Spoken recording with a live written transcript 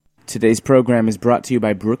Today's program is brought to you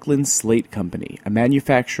by Brooklyn Slate Company, a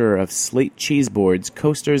manufacturer of slate cheese boards,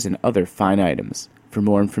 coasters, and other fine items. For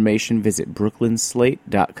more information, visit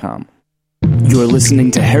brooklynslate.com. You're listening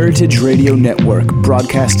to Heritage Radio Network,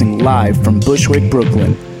 broadcasting live from Bushwick,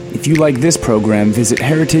 Brooklyn. If you like this program, visit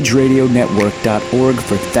heritageradionetwork.org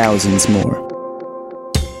for thousands more.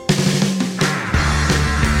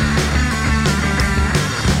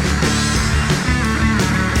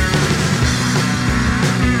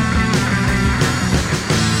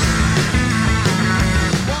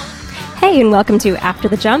 Hey, and welcome to After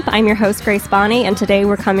the Jump. I'm your host, Grace Bonney, and today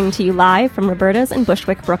we're coming to you live from Roberta's in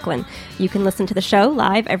Bushwick, Brooklyn. You can listen to the show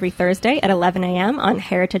live every Thursday at 11 a.m. on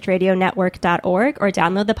heritageradionetwork.org or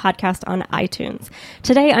download the podcast on iTunes.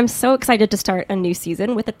 Today, I'm so excited to start a new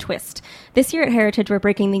season with a twist. This year at Heritage, we're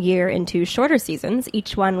breaking the year into shorter seasons,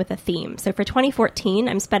 each one with a theme. So for 2014,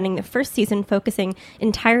 I'm spending the first season focusing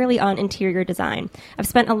entirely on interior design. I've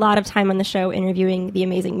spent a lot of time on the show interviewing the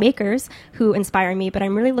amazing makers who inspire me, but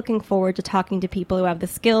I'm really looking forward to talking to people who have the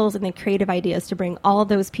skills and the creative ideas to bring all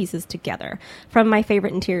those pieces together. From my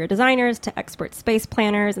favorite interior designers to expert space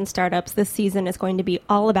planners and startups, this season is going to be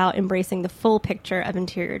all about embracing the full picture of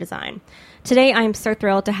interior design. Today, I'm so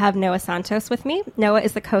thrilled to have Noah Santos with me. Noah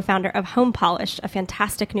is the co-founder of Home Polish, a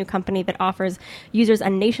fantastic new company that offers users a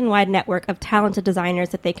nationwide network of talented designers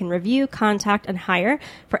that they can review, contact, and hire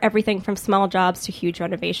for everything from small jobs to huge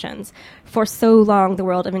renovations. For so long, the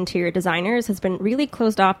world of interior designers has been really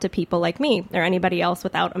closed off to people like me or anybody else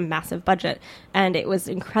without a massive budget. And it was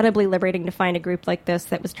incredibly liberating to find a group like this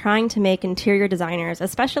that was trying to make interior designers,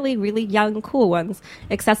 especially really young, cool ones,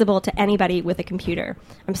 accessible to anybody with a computer.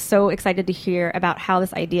 I'm so excited to hear about how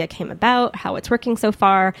this idea came about, how it's working so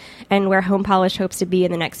far, and where Home Polish hopes to be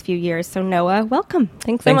in the next few years. So Noah, welcome.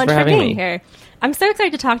 Thanks so much for being here. I'm so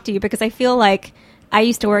excited to talk to you because I feel like I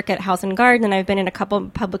used to work at House and Garden, and I've been in a couple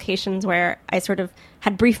of publications where I sort of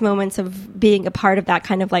had brief moments of being a part of that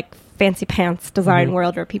kind of like fancy pants design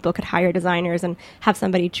world where people could hire designers and have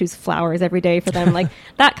somebody choose flowers every day for them, like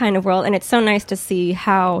that kind of world. And it's so nice to see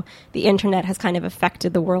how the internet has kind of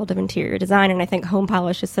affected the world of interior design. And I think Home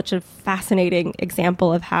Polish is such a fascinating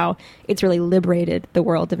example of how it's really liberated the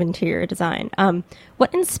world of interior design.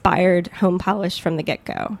 What inspired Home Polish from the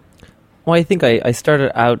get-go? Well, I think I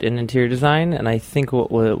started out in interior design, and I think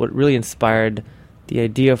what really inspired the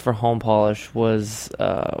idea for Home Polish was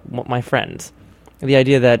my friends. The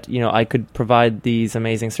idea that, you know, I could provide these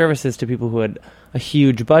amazing services to people who had a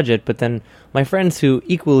huge budget, but then my friends who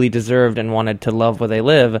equally deserved and wanted to love where they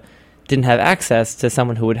live didn't have access to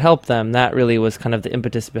someone who would help them. That really was kind of the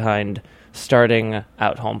impetus behind starting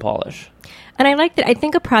out Home Polish. And I like that. I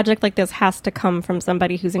think a project like this has to come from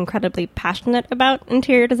somebody who's incredibly passionate about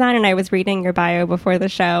interior design. And I was reading your bio before the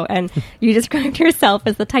show, and you described yourself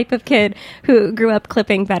as the type of kid who grew up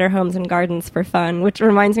clipping Better Homes and Gardens for fun, which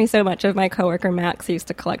reminds me so much of my coworker Max, who used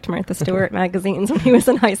to collect Martha Stewart magazines when he was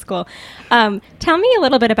in high school. Tell me a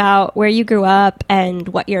little bit about where you grew up and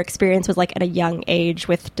what your experience was like at a young age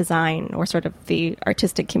with design or sort of the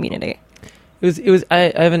artistic community. It was.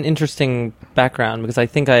 I have an interesting background because I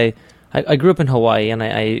think I grew up in Hawaii, and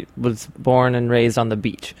I was born and raised on the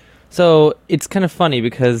beach. So it's kind of funny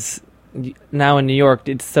because now in New York,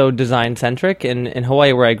 it's so design-centric. And in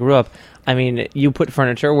Hawaii, where I grew up, I mean, you put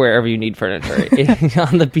furniture wherever you need furniture.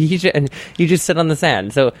 On the beach, and you just sit on the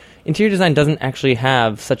sand. So interior design doesn't actually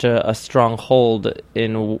have such a strong hold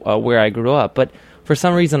in where I grew up. But for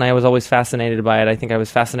some reason, I was always fascinated by it. I think I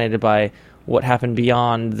was fascinated by what happened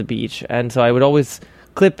beyond the beach. And so I would always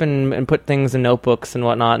clip and put things in notebooks and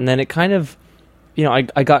whatnot, and then it kind of, you know,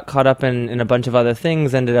 I got caught up in a bunch of other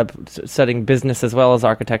things, ended up studying business as well as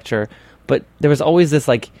architecture, but there was always this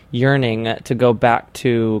like yearning to go back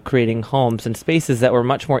to creating homes and spaces that were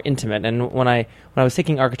much more intimate. And when I was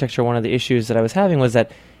taking architecture, one of the issues that I was having was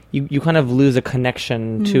that you kind of lose a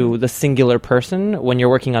connection to the singular person when you're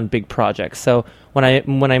working on big projects. So when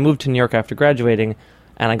I moved to New York after graduating,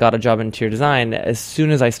 and I got a job in interior design, as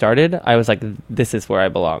soon as I started, I was like, this is where I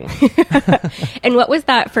belong. And what was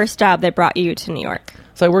that first job that brought you to New York?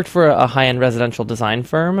 So I worked for a high-end residential design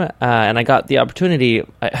firm, and I got the opportunity.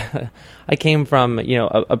 I came from, you know,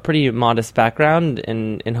 a pretty modest background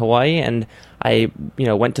in Hawaii, and I, you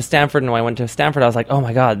know, went to Stanford, and when I went to Stanford, I was like, oh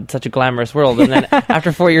my God, such a glamorous world. And then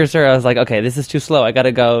after 4 years there, I was like, okay, this is too slow. I got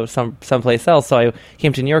to go someplace else. So I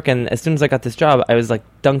came to New York, and as soon as I got this job, I was like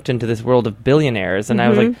dunked into this world of billionaires, and I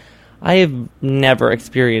was like, I have never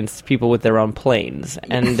experienced people with their own planes.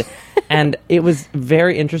 And and it was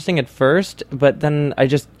very interesting at first, but then I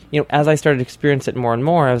just, you know, as I started to experience it more and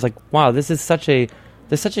more, I was like, wow, there's such a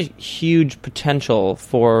huge potential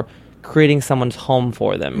for creating someone's home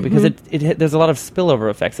for them, because there's a lot of spillover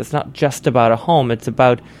effects. It's not just about a home. It's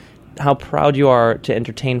about how proud you are to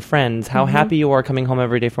entertain friends, how happy you are coming home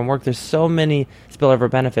every day from work. There's so many spillover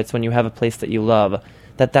benefits when you have a place that you love,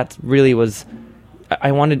 that really was...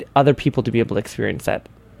 I wanted other people to be able to experience that.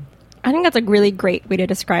 I think that's a really great way to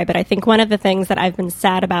describe it. I think one of the things that I've been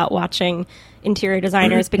sad about watching interior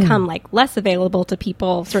designers become like less available to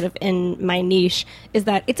people sort of in my niche is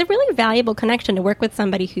that it's a really valuable connection to work with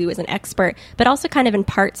somebody who is an expert, but also kind of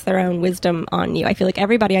imparts their own wisdom on you. I feel like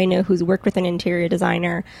everybody I know who's worked with an interior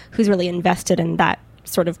designer who's really invested in that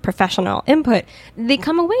sort of professional input, they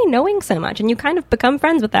come away knowing so much, and you kind of become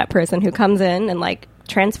friends with that person who comes in and like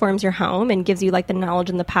transforms your home and gives you like the knowledge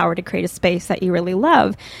and the power to create a space that you really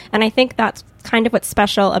love. And I think that's kind of what's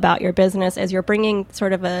special about your business, is you're bringing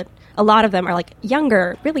sort of a lot of them are like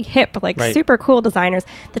younger, really hip, like super cool designers,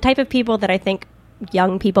 the type of people that I think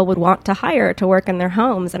young people would want to hire to work in their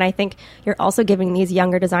homes. And I think you're also giving these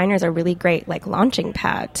younger designers a really great like launching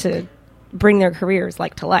pad to bring their careers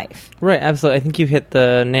like to life. Right, absolutely. I think you hit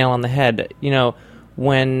the nail on the head. You know,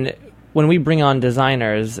 when we bring on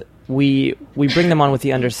designers, we bring them on with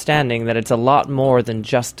the understanding that it's a lot more than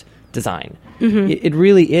just design. It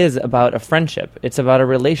really is about a friendship. It's about a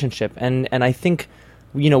relationship. And I think,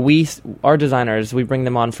 you know, our designers, we bring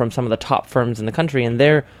them on from some of the top firms in the country, and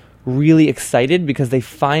they're really excited because they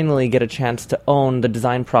finally get a chance to own the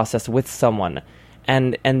design process with someone.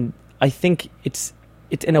 And I think it's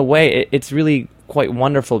in a way, it's really quite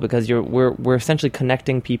wonderful, because we're essentially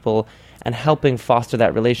connecting people and helping foster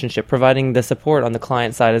that relationship, providing the support on the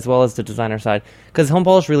client side as well as the designer side. Because Home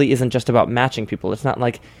Polish really isn't just about matching people. It's not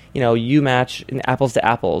like, you know, you match apples to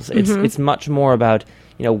apples. It's much more about,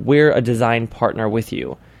 you know, we're a design partner with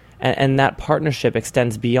you. And that partnership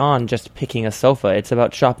extends beyond just picking a sofa. It's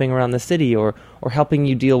about shopping around the city or helping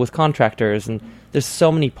you deal with contractors. And there's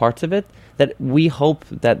so many parts of it that we hope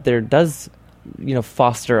that there does, you know,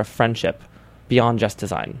 foster a friendship beyond just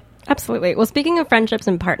design. Absolutely. Well, speaking of friendships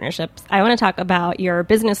and partnerships, I want to talk about your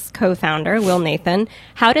business co-founder, Will Nathan.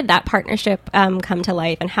 How did that partnership come to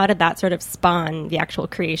life, and how did that sort of spawn the actual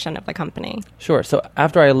creation of the company? Sure. So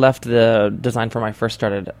after I left the design firm I first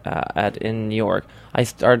started in New York, I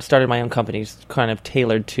started my own company, kind of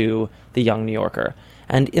tailored to the young New Yorker.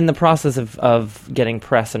 And in the process of getting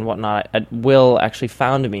press and whatnot, Will actually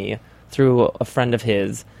found me through a friend of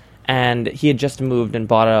his, and he had just moved and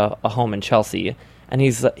bought a home in Chelsea. And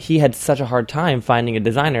he had such a hard time finding a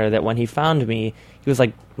designer that when he found me, he was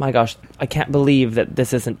like, my gosh, I can't believe that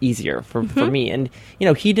this isn't easier for me. And, you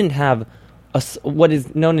know, he didn't have what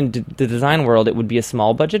is known in the design world, it would be a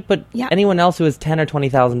small budget, but anyone else who has $10,000 or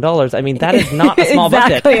 $20,000, I mean, that is not a small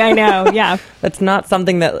budget. Exactly, I know, yeah. That's not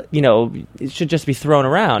something that, you know, it should just be thrown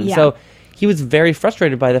around. Yeah. So he was very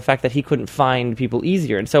frustrated by the fact that he couldn't find people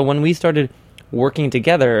easier. And so when we started working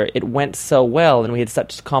together, it went so well, and we had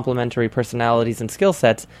such complementary personalities and skill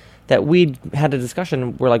sets that we had a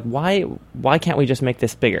discussion. We're like, why can't we just make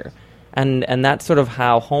this bigger? And that's sort of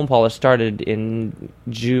how Home Polish started in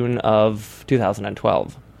June of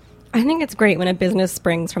 2012. I think it's great when a business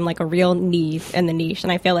springs from like a real need in the niche.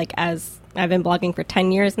 And I feel like, as I've been blogging for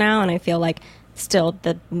 10 years now, and I feel like still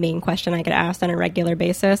the main question I get asked on a regular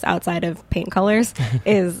basis outside of paint colors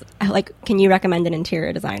is like, can you recommend an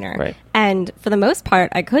interior designer? Right. And for the most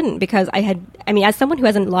part, I couldn't, because as someone who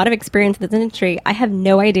has a lot of experience in this industry, I have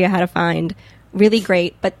no idea how to find really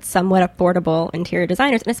great but somewhat affordable interior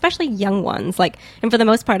designers, and especially young ones. Like, and for the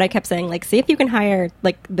most part, I kept saying, like, see if you can hire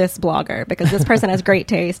like this blogger, because this person has great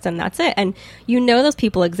taste, and that's it. And you know those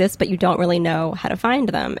people exist, but you don't really know how to find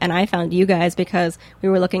them. And I found you guys because we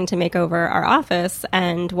were looking to make over our office,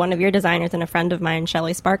 and one of your designers and a friend of mine,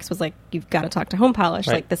 Shelley Sparks, was like, you've got to talk to Home Polish.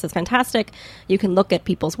 Right. Like, this is fantastic. You can look at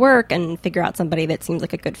people's work and figure out somebody that seems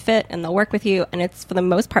like a good fit, and they'll work with you. And it's, for the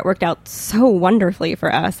most part, worked out so wonderfully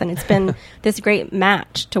for us. And it's been this great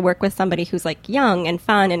match to work with somebody who's like young and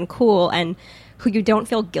fun and cool, and who you don't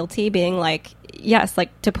feel guilty being like, yes,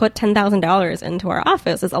 like to put $10,000 into our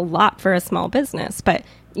office is a lot for a small business, but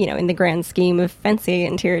you know, in the grand scheme of fancy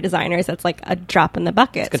interior designers, that's like a drop in the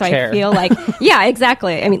bucket. So chair. I feel like, yeah,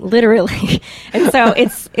 exactly. I mean, literally. And so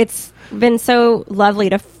it's been so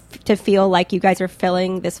lovely to feel like you guys are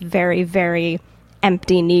filling this very, very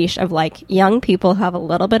empty niche of like young people who have a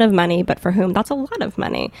little bit of money, but for whom that's a lot of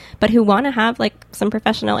money, but who want to have like some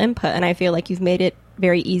professional input. And I feel like you've made it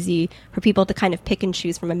very easy for people to kind of pick and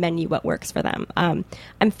choose from a menu what works for them. I'm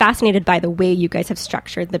fascinated by the way you guys have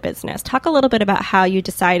structured the business. Talk a little bit about how you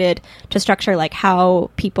decided to structure, like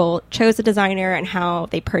how people chose a designer and how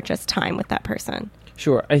they purchased time with that person.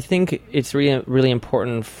 Sure. I think it's really, really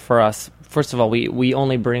important for us first of all, we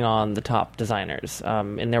only bring on the top designers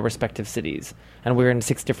in their respective cities, and we're in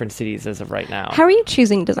 6 different cities as of right now. How are you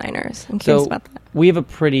choosing designers? I'm curious about that. We have a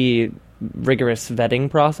pretty rigorous vetting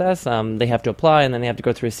process. They have to apply, and then they have to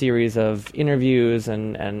go through a series of interviews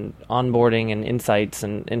and onboarding and insight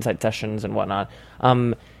sessions and whatnot.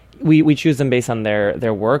 We choose them based on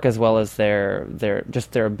their work as well as their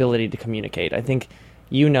ability to communicate. I think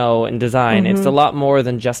in design, it's a lot more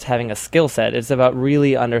than just having a skill set. It's about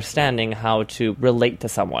really understanding how to relate to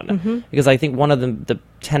someone. Because I think one of the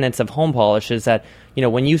tenets of Home Polish is that,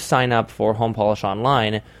 when you sign up for Home Polish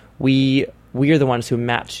online, we are the ones who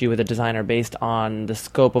match you with a designer based on the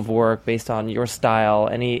scope of work, based on your style,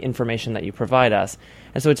 any information that you provide us.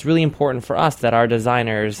 And so it's really important for us that our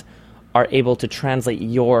designers are able to translate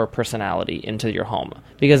your personality into your home.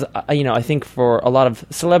 Because, I think for a lot of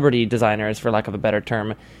celebrity designers, for lack of a better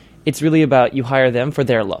term, it's really about you hire them for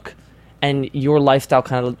their look. And your lifestyle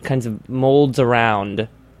kinds of molds around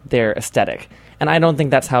their aesthetic. And I don't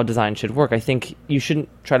think that's how design should work. I think you shouldn't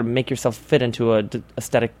try to make yourself fit into a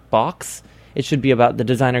aesthetic box. It should be about the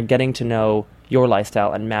designer getting to know your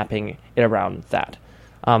lifestyle and mapping it around that.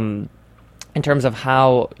 In terms of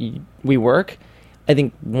how we work, I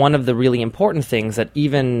think one of the really important things that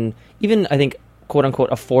even I think, quote unquote,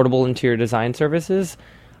 affordable interior design services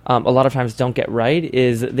a lot of times don't get right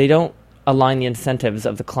is they don't align the incentives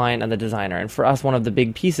of the client and the designer. And for us, one of the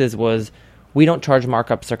big pieces was we don't charge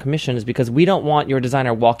markups or commissions because we don't want your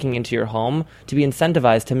designer walking into your home to be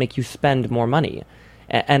incentivized to make you spend more money.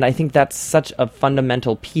 And I think that's such a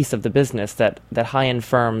fundamental piece of the business that high-end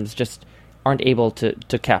firms just aren't able to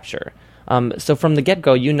capture. So from the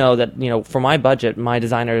get-go, that, for my budget, my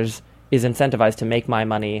designers is incentivized to make my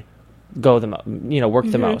money go work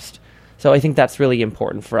the most. So I think that's really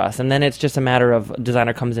important for us. And then it's just a matter of a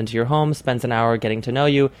designer comes into your home, spends an hour getting to know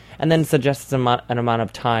you, and then suggests an amount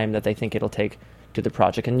of time that they think it'll take to the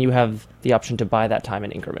project. And you have the option to buy that time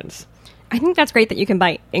in increments. I think that's great that you can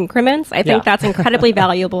buy increments. I think that's incredibly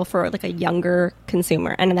valuable for like a younger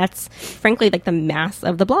consumer. And that's frankly like the mass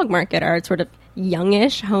of the blog market are sort of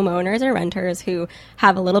youngish homeowners or renters who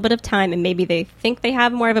have a little bit of time and maybe they think they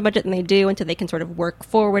have more of a budget than they do until they can sort of work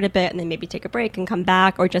forward a bit and then maybe take a break and come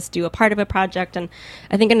back or just do a part of a project. And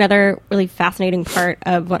I think another really fascinating part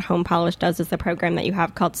of what Home Polish does is the program that you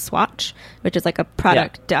have called Swatch, which is like a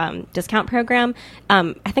product discount program.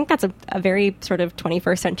 I think that's a very sort of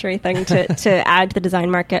 21st century thing to add to the design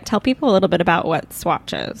market. Tell people a little bit about what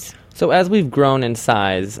Swatch is. So as we've grown in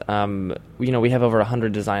size, we have over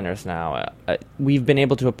 100 designers now. We've been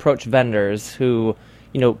able to approach vendors who,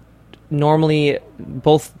 normally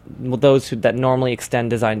both those that normally extend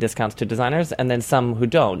design discounts to designers and then some who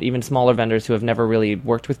don't, even smaller vendors who have never really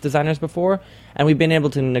worked with designers before. And we've been able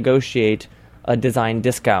to negotiate a design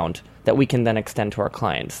discount that we can then extend to our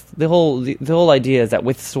clients. The whole idea is that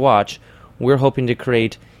with Swatch, we're hoping to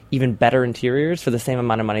create even better interiors for the same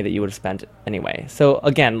amount of money that you would have spent anyway. So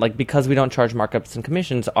again, because we don't charge markups and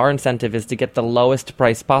commissions, our incentive is to get the lowest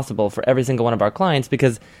price possible for every single one of our clients,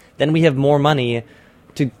 because then we have more money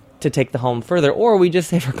to take the home further, or we just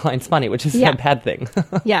save our clients money, which is a bad thing.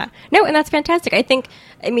 Yeah. No, and that's fantastic.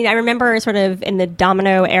 I remember sort of in the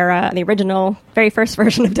Domino era, the original, very first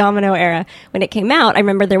version of Domino era, when it came out, I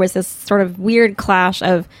remember there was this sort of weird clash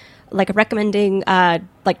of recommending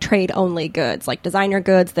trade only goods, like designer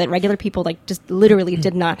goods that regular people just literally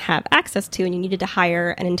did not have access to, and you needed to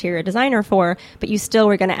hire an interior designer for, but you still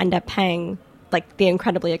were going to end up paying the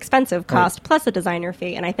incredibly expensive cost plus a designer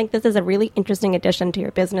fee. And I think this is a really interesting addition to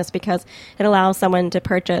your business because it allows someone to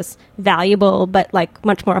purchase valuable but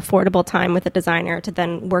much more affordable time with a designer to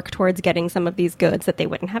then work towards getting some of these goods that they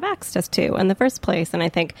wouldn't have access to in the first place. And I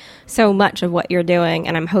think so much of what you're doing,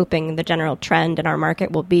 and I'm hoping the general trend in our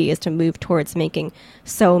market will be, is to move towards making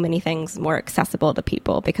so many things more accessible to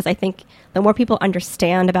people, because I think the more people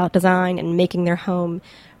understand about design and making their home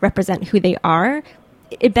represent who they are,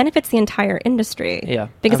 it benefits the entire industry. Yeah,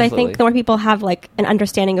 because absolutely. I think the more people have an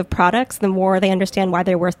understanding of products, the more they understand why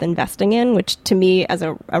they're worth investing in, which to me as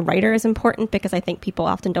a writer is important, because I think people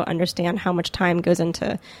often don't understand how much time goes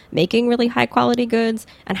into making really high quality goods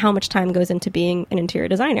and how much time goes into being an interior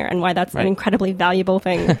designer, and why that's an incredibly valuable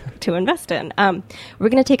thing to invest in. We're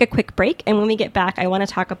going to take a quick break, and when we get back, I want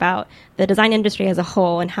to talk about the design industry as a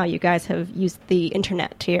whole and how you guys have used the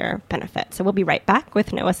internet to your benefit. So we'll be right back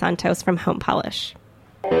with Noah Santos from Home Polish.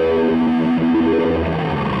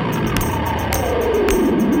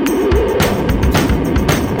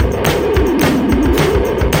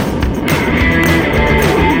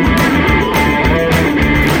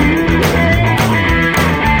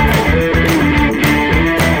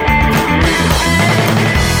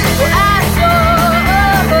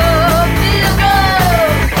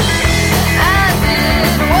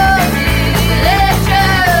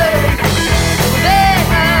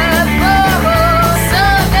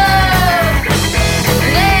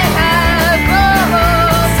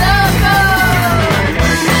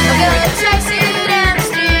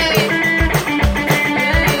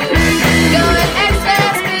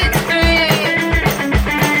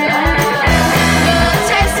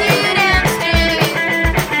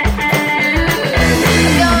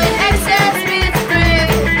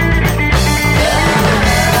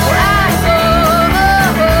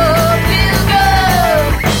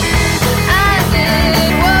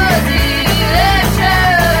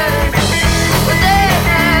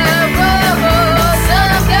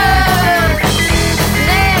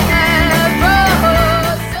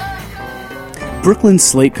 Brooklyn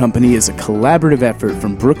Slate Company is a collaborative effort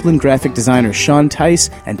from Brooklyn graphic designer Sean Tice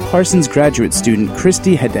and Parsons graduate student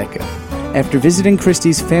Christy Hedeka. After visiting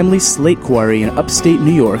Christy's family slate quarry in upstate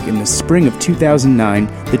New York in the spring of 2009,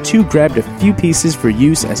 the two grabbed a few pieces for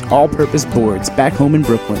use as all-purpose boards back home in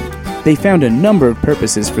Brooklyn. They found a number of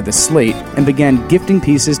purposes for the slate and began gifting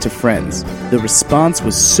pieces to friends. The response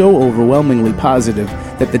was so overwhelmingly positive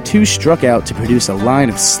that the two struck out to produce a line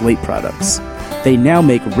of slate products. They now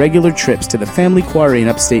make regular trips to the family quarry in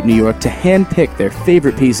upstate New York to hand-pick their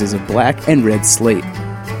favorite pieces of black and red slate.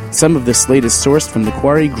 Some of the slate is sourced from the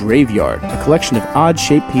quarry graveyard, a collection of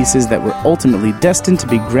odd-shaped pieces that were ultimately destined to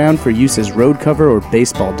be ground for use as road cover or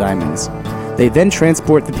baseball diamonds. They then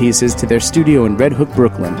transport the pieces to their studio in Red Hook,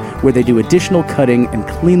 Brooklyn, where they do additional cutting and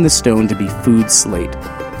clean the stone to be food slate.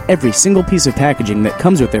 Every single piece of packaging that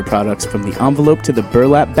comes with their products, from the envelope to the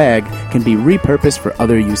burlap bag, can be repurposed for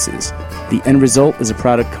other uses. The end result is a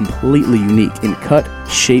product completely unique in cut,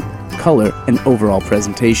 shape, color, and overall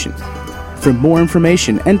presentation. For more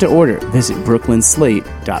information and to order, visit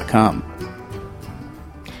brooklynslate.com.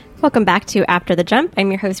 Welcome back to After the Jump.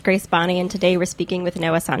 I'm your host, Grace Bonney, and today we're speaking with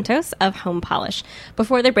Noah Santos of Home Polish.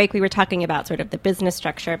 Before the break, we were talking about sort of the business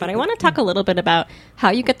structure, but I want to talk a little bit about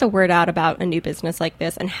how you get the word out about a new business like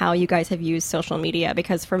this and how you guys have used social media.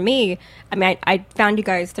 Because for me, I found you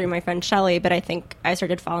guys through my friend Shelly, but I think I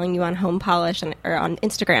started following you on Home Polish or on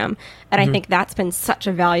Instagram, and I think that's been such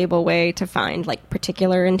a valuable way to find like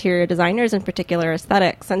particular interior designers and particular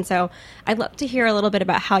aesthetics. And so I'd love to hear a little bit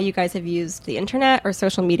about how you guys have used the internet or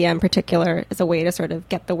social media in particular as a way to sort of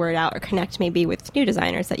get the word out or connect maybe with new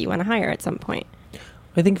designers that you want to hire at some point.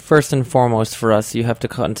 I think first and foremost for us, you have to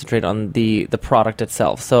concentrate on the product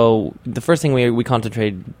itself. So the first thing we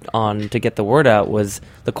concentrated on to get the word out was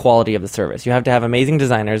the quality of the service. You have to have amazing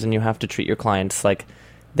designers, and you have to treat your clients like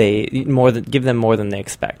give them more than they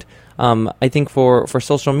expect. I think for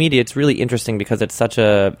social media, it's really interesting because it's such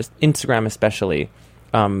Instagram especially,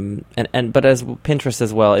 but as Pinterest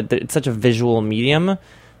as well, it's such a visual medium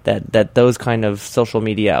that those kind of social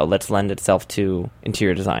media outlets lend itself to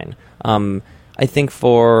interior design. I think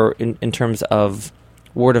in terms of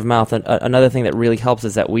word of mouth, another thing that really helps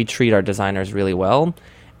is that we treat our designers really well,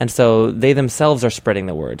 and so they themselves are spreading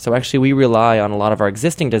the word. So actually we rely on a lot of our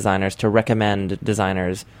existing designers to recommend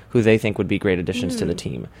designers who they think would be great additions to the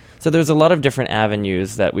team. So there's a lot of different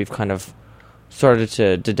avenues that we've kind of started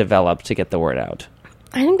to develop to get the word out.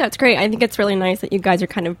 I think that's great. I think it's really nice that you guys are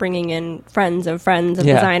kind of bringing in friends of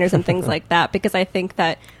designers and things like that, because I think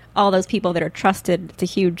that all those people that are trusted, it's a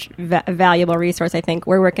huge, valuable resource. I think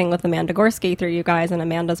we're working with Amanda Gorski through you guys, and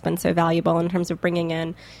Amanda's been so valuable in terms of bringing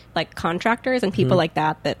in like contractors and people like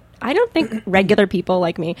that I don't think regular people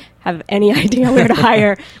like me have any idea where to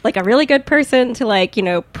hire like a really good person to like,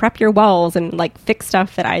 prep your walls and like fix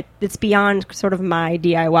stuff it's beyond sort of my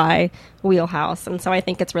DIY wheelhouse. And so I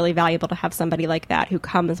think it's really valuable to have somebody like that who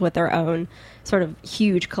comes with their own sort of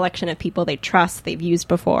huge collection of people they trust, they've used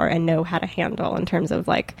before, and know how to handle in terms of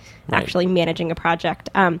like actually managing a project.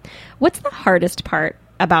 What's the hardest part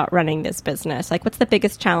about running this business? Like, what's the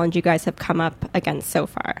biggest challenge you guys have come up against so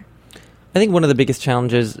far? I think one of the biggest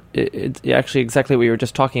challenges, it's actually exactly what we were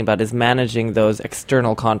just talking about, is managing those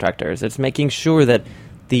external contractors. It's making sure that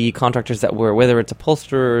the contractors that whether it's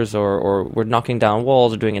upholsterers or we're knocking down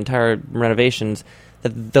walls or doing entire renovations,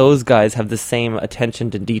 that those guys have the same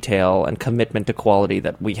attention to detail and commitment to quality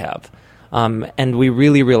that we have. And we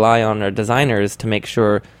really rely on our designers to make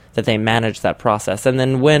sure that they manage that process. And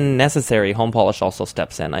then when necessary, Home Polish also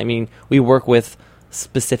steps in. I mean, we work with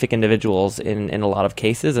specific individuals in a lot of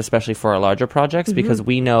cases, especially for our larger projects, because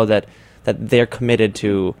we know that they're committed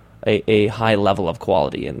to a high level of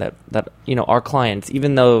quality, and that our clients,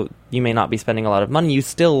 even though you may not be spending a lot of money, you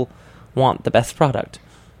still want the best product.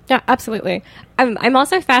 Yeah, absolutely. I'm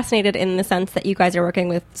also fascinated in the sense that you guys are working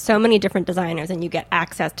with so many different designers and you get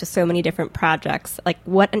access to so many different projects. Like,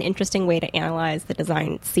 what an interesting way to analyze the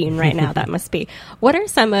design scene right now that must be. What are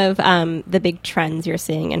some of the big trends you're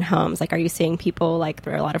seeing in homes? Like, are you seeing people, like,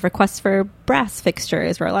 there are a lot of requests for brass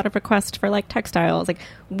fixtures or a lot of requests for, like, textiles? Like,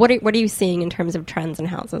 what are you seeing in terms of trends in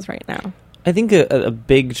houses right now? I think a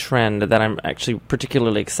big trend that I'm actually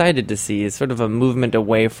particularly excited to see is sort of a movement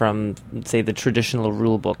away from, say, the traditional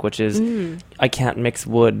rule book, which is I can't mix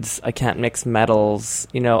woods, I can't mix metals.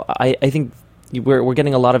 I think we're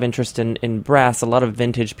getting a lot of interest in brass, a lot of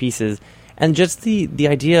vintage pieces, and just the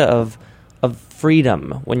idea of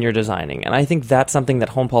freedom when you're designing. And I think that's something that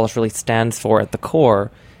Home Polish really stands for at the core,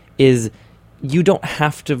 is you don't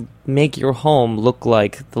have to make your home look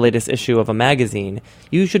like the latest issue of a magazine.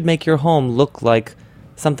 You should make your home look like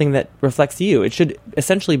something that reflects you. It should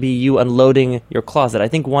essentially be you unloading your closet. I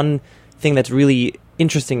think one thing that's really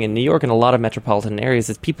interesting in New York and a lot of metropolitan areas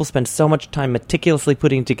is people spend so much time meticulously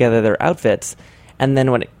putting together their outfits, and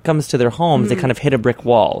then when it comes to their homes, they kind of hit a brick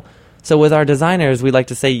wall. So with our designers, we like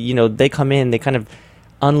to say, you know, they come in, they kind of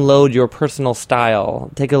unload your personal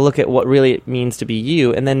style, take a look at what really it means to be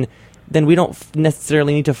you, and then we don't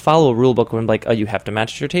necessarily need to follow a rule book when like, oh, you have to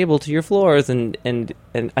match your table to your floors, and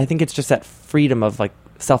I think it's just that freedom of like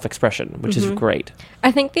self-expression, which is great.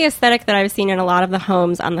 I think the aesthetic that I've seen in a lot of the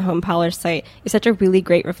homes on the Home Polish site is such a really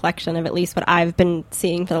great reflection of at least what I've been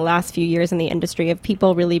seeing for the last few years in the industry, of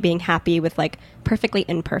people really being happy with like perfectly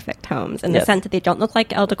imperfect homes, in the sense that they don't look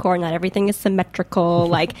like Elle decor, not everything is symmetrical,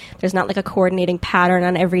 like there's not like a coordinating pattern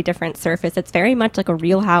on every different surface. It's very much like a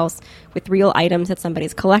real house with real items that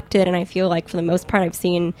somebody's collected, and I feel like for the most part I've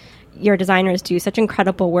seen your designers do such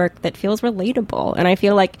incredible work that feels relatable, and I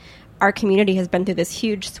feel like our community has been through this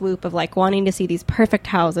huge swoop of like wanting to see these perfect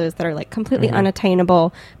houses that are like completely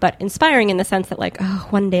unattainable, but inspiring in the sense that like, oh,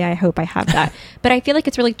 one day I hope I have that. But I feel like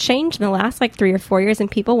it's really changed in the last like 3 or 4 years, and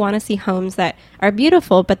people want to see homes that are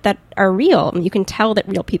beautiful, but that are real. And you can tell that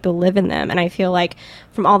real people live in them. And I feel like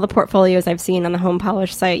from all the portfolios I've seen on the Home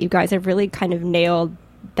Polish site, you guys have really kind of nailed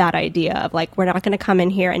that idea of like, we're not going to come in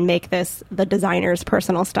here and make this the designer's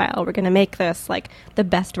personal style. We're going to make this like the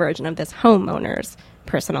best version of this homeowner's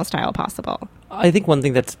personal style possible. I think one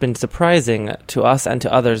thing that's been surprising to us and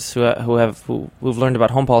to others who've learned about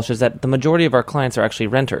Home Polish is that the majority of our clients are actually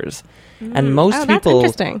renters, and most people,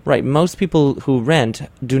 that's interesting. Right? Most people who rent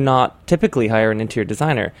do not typically hire an interior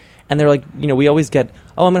designer, and they're like, you know, we always get,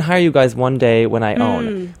 oh, I'm going to hire you guys one day when I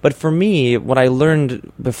own. But for me, what I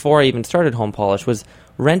learned before I even started Home Polish was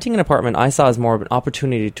renting an apartment I saw as more of an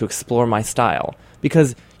opportunity to explore my style,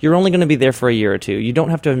 because you're only going to be there for a year or two. You don't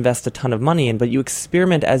have to invest a ton of money in, but you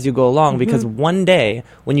experiment as you go along, because one day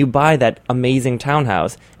when you buy that amazing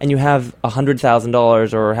townhouse and you have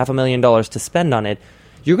 $100,000 or $500,000 to spend on it,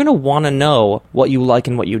 you're going to want to know what you like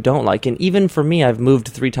and what you don't like. And even for me, I've moved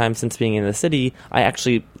 3 times since being in the city. I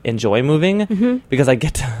actually enjoy moving because I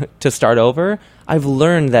get to start over. I've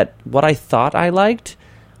learned that what I thought I liked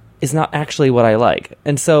is not actually what I like.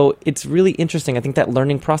 And so it's really interesting. I think that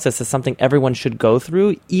learning process is something everyone should go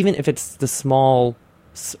through, even if it's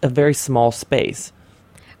a very small space.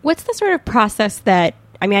 What's the sort of process that,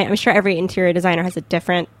 I mean, I'm sure every interior designer has a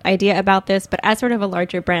different idea about this, but as sort of a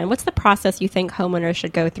larger brand, what's the process you think homeowners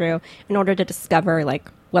should go through in order to discover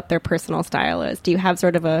like what their personal style is? Do you have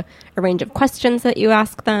sort of a range of questions that you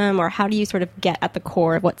ask them, or how do you sort of get at the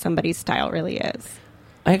core of what somebody's style really is?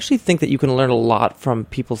 I actually think that you can learn a lot from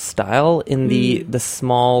people's style in the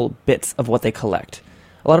small bits of what they collect.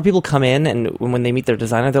 A lot of people come in, and when they meet their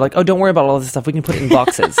designer, they're like, oh, don't worry about all this stuff. We can put it in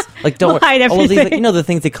boxes. Like, don't worry. All of these, like, you know, the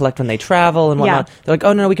things they collect when they travel and whatnot. Yeah. They're like,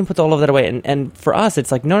 oh, no, we can put all of that away. And for us,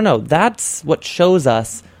 it's like, no, that's what shows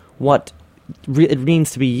us what it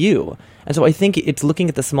means to be you. And so I think it's looking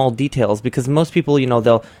at the small details, because most people, you know,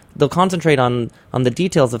 they'll concentrate on the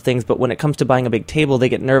details of things, but when it comes to buying a big table, they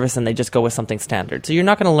get nervous and they just go with something standard. So you're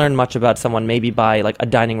not going to learn much about someone maybe by like a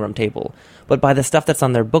dining room table, but by the stuff that's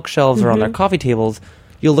on their bookshelves or on their coffee tables,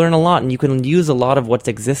 you'll learn a lot, and you can use a lot of what's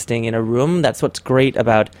existing in a room. That's what's great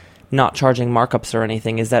about not charging markups or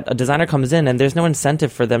anything, is that a designer comes in and there's no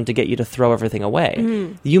incentive for them to get you to throw everything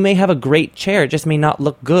away. You may have a great chair, it just may not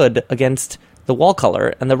look good against the wall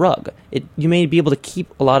color and the rug. You may be able to keep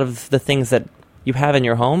a lot of the things that you have in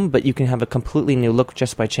your home, but you can have a completely new look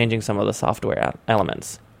just by changing some of the software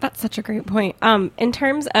elements. That's such a great point. In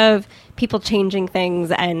terms of people changing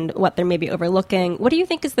things and what they're maybe overlooking, what do you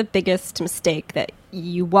think is the biggest mistake that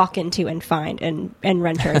you walk into and find in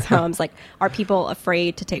renters' homes? Like, are people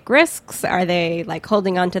afraid to take risks? Are they like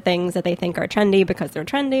holding on to things that they think are trendy because they're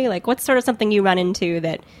trendy? Like, what's sort of something you run into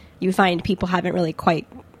that you find people haven't really quite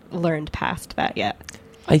learned past that yet?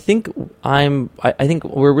 I think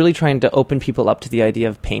we're really trying to open people up to the idea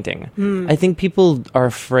of painting. I think people are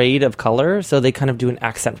afraid of color, so they kind of do an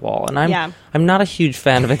accent wall. And I'm not a huge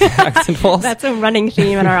fan of accent walls. That's a running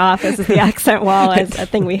theme in our office, is the accent wall is a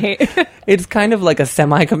thing we hate. It's kind of like a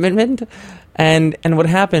semi-commitment. And what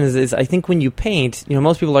happens is, I think when you paint, you know,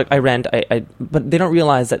 most people are like, I rent, but they don't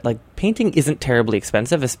realize that like painting isn't terribly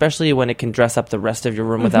expensive, especially when it can dress up the rest of your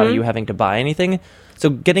room without you having to buy anything. So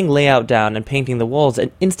getting layout down and painting the walls,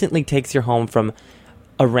 it instantly takes your home from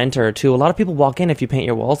a renter to, a lot of people walk in if you paint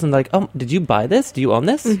your walls and they're like, oh, did you buy this? Do you own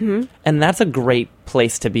this? And that's a great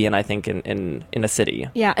place to be in, I think, in a city.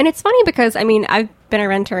 Yeah, and it's funny because, I mean, I've been a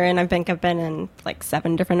renter, and I think I've been in like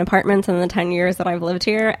 7 different apartments in the 10 years that I've lived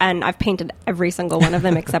here, and I've painted every single one of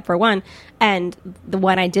them except for one, and the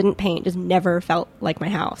one I didn't paint just never felt like my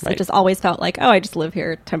house. Right. It just always felt like, oh, I just live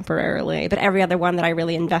here temporarily. But every other one that I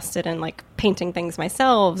really invested in, like painting things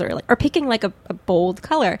myself or picking like a bold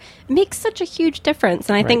color, makes such a huge difference.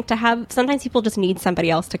 And I think to have, sometimes people just need somebody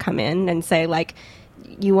else to come in and say, like,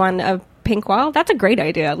 you want a pink wall? That's a great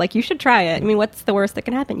idea. Like, you should try it. I mean, what's the worst that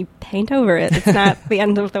can happen? You paint over it. It's not the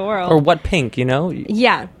end of the world. Or what pink, you know?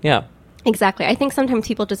 Yeah. Yeah. Exactly. I think sometimes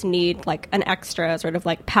people just need like an extra sort of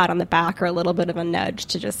like pat on the back or a little bit of a nudge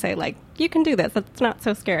to just say, like, you can do this. It's not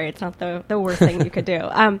so scary. It's not the worst thing you could do.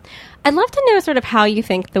 I'd love to know sort of how you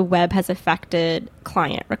think the web has affected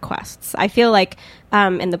client requests. I feel like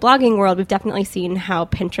in the blogging world, we've definitely seen how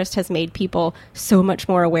Pinterest has made people so much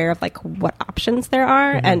more aware of like what options there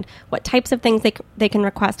are and what types of things they can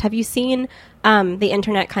request. Have you seen the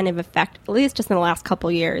internet kind of affect, at least just in the last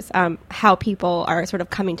couple years, how people are sort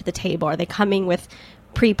of coming to the table? Are they coming with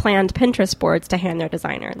pre-planned Pinterest boards to hand their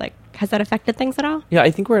designer? Like, has that affected things at all? Yeah,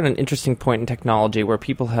 I think we're at an interesting point in technology where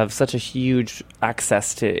people have such a huge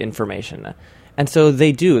access to information. And so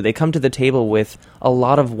they come to the table with a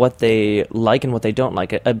lot of what they like and what they don't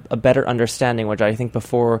like, a better understanding, which I think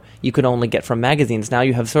before you could only get from magazines. Now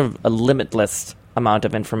you have sort of a limitless amount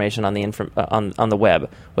of information on the on the web,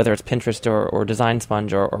 whether it's Pinterest or Design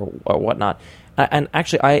Sponge or whatnot. And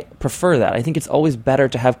actually, I prefer that. I think it's always better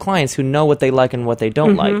to have clients who know what they like and what they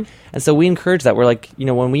don't like. And so we encourage that. We're like, you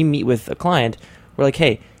know, when we meet with a client, we're like,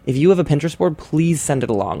 hey, if you have a Pinterest board, please send it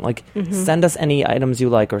along. Like, send us any items you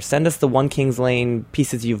like, or send us the One Kings Lane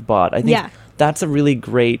pieces you've bought. I think that's a really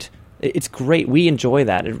great... It's great. We enjoy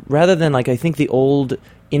that. Rather than, like, I think the old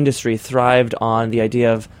industry thrived on the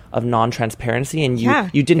idea of non-transparency, and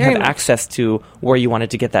you didn't have access to where you wanted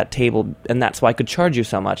to get that table, and that's why I could charge you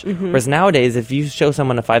so much. Whereas nowadays, if you show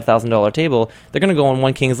someone a $5,000 table, they're going to go on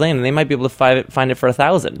One Kings Lane, and they might be able to find it for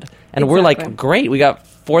 $1,000. And we're like, great, we got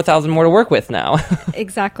 4,000 more to work with now.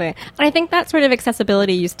 Exactly. And I think that sort of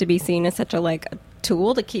accessibility used to be seen as such a like a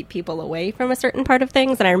tool to keep people away from a certain part of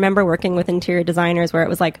things. And I remember working with interior designers where it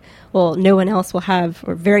was like, well, no one else will have,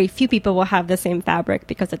 or very few people will have the same fabric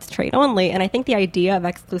because it's trade only. And I think the idea of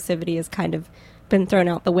exclusivity has kind of been thrown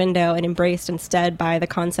out the window and embraced instead by the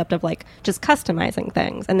concept of like just customizing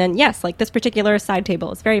things. And then yes, like this particular side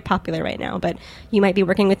table is very popular right now, but you might be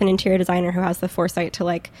working with an interior designer who has the foresight to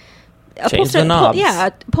like change the knobs.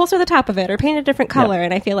 Upholster the top of it or paint a different color.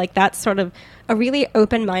 And I feel like that's sort of a really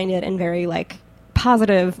open-minded and very like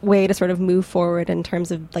positive way to sort of move forward in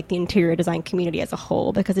terms of like the interior design community as a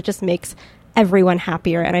whole, because it just makes everyone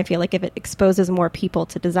happier. And I feel like if it exposes more people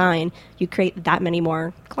to design, you create that many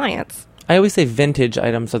more clients. I always say vintage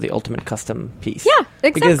items are the ultimate custom piece. Yeah,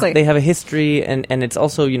 exactly. Because they have a history, and it's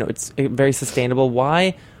also, you know, it's very sustainable.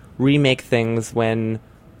 Why remake things when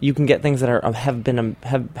you can get things that are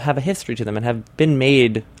have a history to them and have been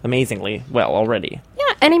made amazingly well already?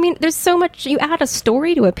 Yeah, and I mean, there's so much, you add a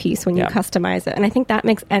story to a piece when you customize it, and I think that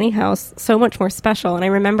makes any house so much more special. And I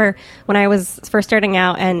remember when I was first starting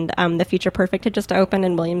out, and the Future Perfect had just opened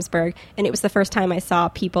in Williamsburg, and it was the first time I saw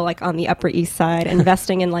people like on the Upper East Side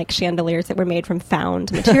investing in like chandeliers that were made from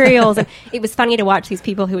found materials. And it was funny to watch these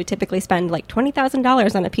people who would typically spend like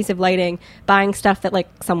 $20,000 on a piece of lighting, buying stuff that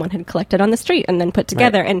like someone had collected on the street and then put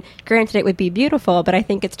together. Right. And granted, it would be beautiful, but I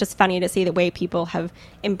think it's just funny to see the way people have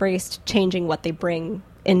embraced changing what they bring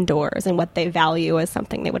indoors and what they value as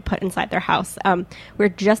something they would put inside their house. We're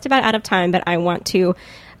just about out of time, but I want to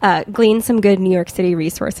glean some good New York City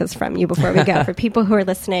resources from you before we go. For people who are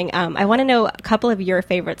listening, I want to know a couple of your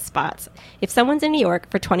favorite spots. If someone's in New York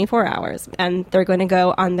for 24 hours and they're going to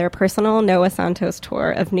go on their personal Noah Santos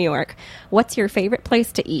tour of New York, what's your favorite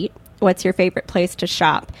place to eat? What's your favorite place to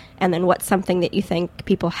shop? And then what's something that you think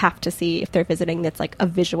people have to see if they're visiting that's like a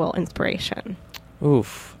visual inspiration?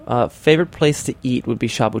 Oof. Favorite place to eat would be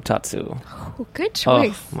Shabutatsu. Oh, good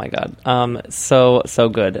choice. Oh, my God. So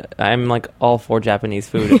good. I'm like all for Japanese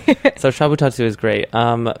food. So Shabutatsu is great.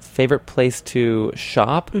 Favorite place to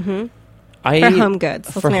shop? Mm-hmm. For home goods.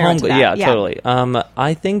 For home goods, yeah, totally.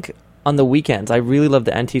 I think on the weekends, I really love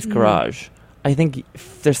the Antiques Garage. I think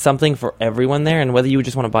there's something for everyone there, and whether you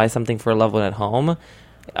just want to buy something for a loved one at home,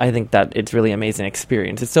 I think that it's really amazing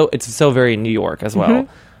experience. It's so very New York as well.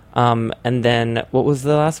 And then what was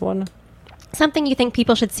the last one? Something you think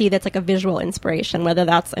people should see that's like a visual inspiration, whether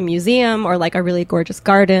that's a museum or like a really gorgeous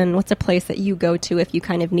garden. What's a place that you go to if you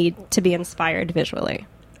kind of need to be inspired visually?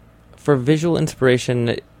 For visual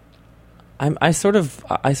inspiration, I sort of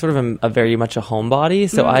am very much a homebody,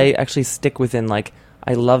 so I actually stick within like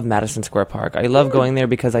I love Madison Square Park. I love going there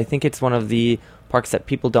because I think it's one of the parks that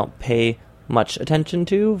people don't pay much attention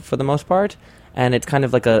to for the most part, and it's kind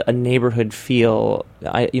of like a neighborhood feel.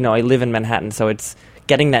 I live in Manhattan, so it's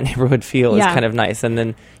getting that neighborhood feel is kind of nice. And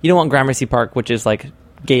then you don't want Gramercy Park, which is like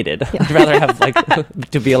gated. Yeah. I'd rather have like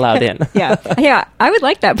to be allowed in. Yeah. I would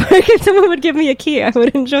like that park. If someone would give me a key, I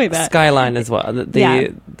would enjoy that. Skyline as well.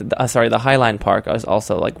 The Highline Park is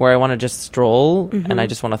also like where I want to just stroll and I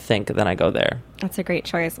just want to think. Then I go there. That's a great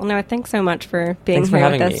choice. Well, Noah, thanks so much for being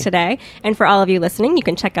here with us today. And for all of you listening, you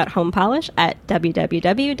can check out Home Polish at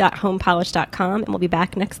www.homepolish.com, and we'll be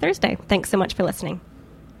back next Thursday. Thanks so much for listening.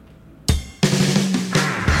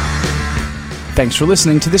 Thanks for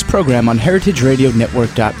listening to this program on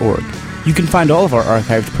heritageradionetwork.org. You can find all of our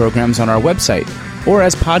archived programs on our website or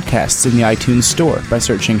as podcasts in the iTunes Store by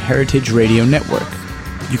searching Heritage Radio Network.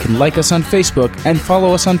 You can like us on Facebook and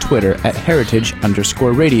follow us on Twitter at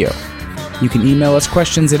 @heritage_radio. You can email us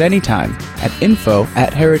questions at any time at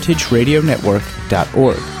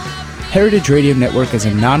info@heritageradionetwork.org. Heritage Radio Network is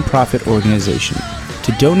a non-profit organization.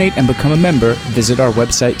 To donate and become a member, visit our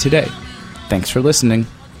website today. Thanks for listening.